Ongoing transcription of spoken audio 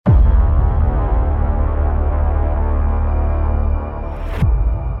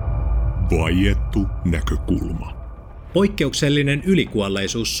Vaiettu näkökulma. Poikkeuksellinen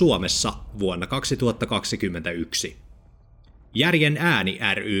ylikuolleisuus Suomessa vuonna 2021. Järjen ääni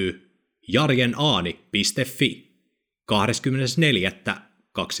ry. Jarjenaani.fi.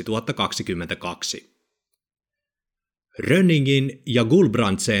 24.2022. Rönningin ja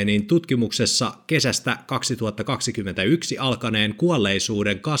Gulbrandsenin tutkimuksessa kesästä 2021 alkaneen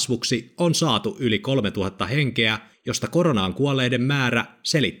kuolleisuuden kasvuksi on saatu yli 3000 henkeä, josta koronaan kuolleiden määrä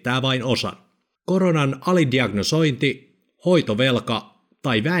selittää vain osan. Koronan alidiagnosointi, hoitovelka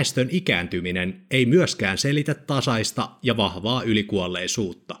tai väestön ikääntyminen ei myöskään selitä tasaista ja vahvaa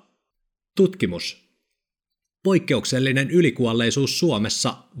ylikuolleisuutta. Tutkimus. Poikkeuksellinen ylikuolleisuus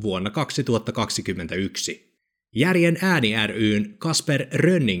Suomessa vuonna 2021. Järjen ääni ry:n Kasper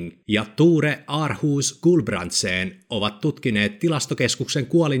Rönning ja Ture Aarhus Gulbrandsen ovat tutkineet tilastokeskuksen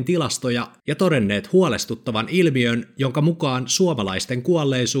kuolintilastoja ja todenneet huolestuttavan ilmiön, jonka mukaan suomalaisten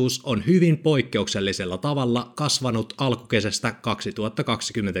kuolleisuus on hyvin poikkeuksellisella tavalla kasvanut alkukesästä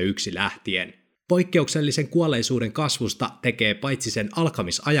 2021 lähtien. Poikkeuksellisen kuolleisuuden kasvusta tekee paitsi sen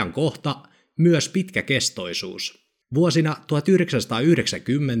alkamisajankohta, myös pitkäkestoisuus. Vuosina 1990–2019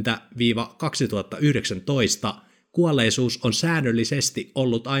 kuolleisuus on säännöllisesti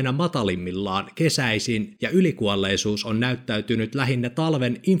ollut aina matalimmillaan kesäisin ja ylikuolleisuus on näyttäytynyt lähinnä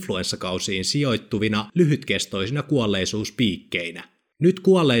talven influenssakausiin sijoittuvina lyhytkestoisina kuolleisuuspiikkeinä. Nyt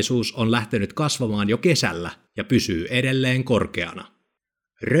kuolleisuus on lähtenyt kasvamaan jo kesällä ja pysyy edelleen korkeana.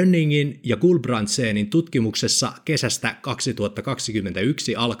 Rönningin ja Gulbrandsenin tutkimuksessa kesästä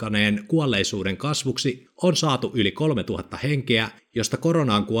 2021 alkaneen kuolleisuuden kasvuksi on saatu yli 3000 henkeä, josta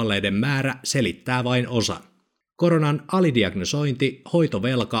koronaan kuolleiden määrä selittää vain osan. Koronan alidiagnosointi,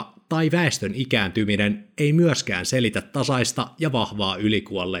 hoitovelka tai väestön ikääntyminen ei myöskään selitä tasaista ja vahvaa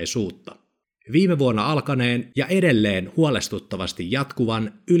ylikuolleisuutta. Viime vuonna alkaneen ja edelleen huolestuttavasti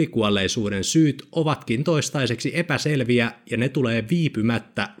jatkuvan ylikuolleisuuden syyt ovatkin toistaiseksi epäselviä ja ne tulee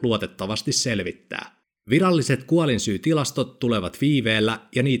viipymättä luotettavasti selvittää. Viralliset kuolinsyytilastot tulevat viiveellä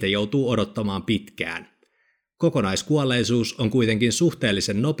ja niitä joutuu odottamaan pitkään. Kokonaiskuolleisuus on kuitenkin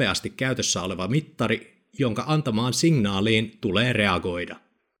suhteellisen nopeasti käytössä oleva mittari, jonka antamaan signaaliin tulee reagoida.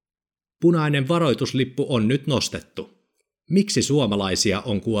 Punainen varoituslippu on nyt nostettu. Miksi suomalaisia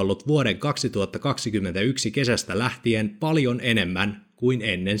on kuollut vuoden 2021 kesästä lähtien paljon enemmän kuin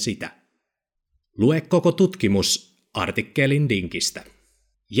ennen sitä? Lue koko tutkimus artikkelin linkistä.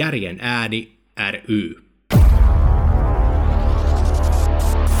 Järjen ääni ry.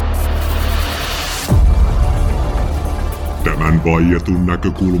 Tämän vaietun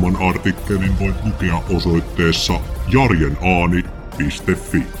näkökulman artikkelin voit lukea osoitteessa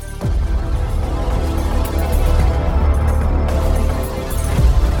jarjenaani.fi.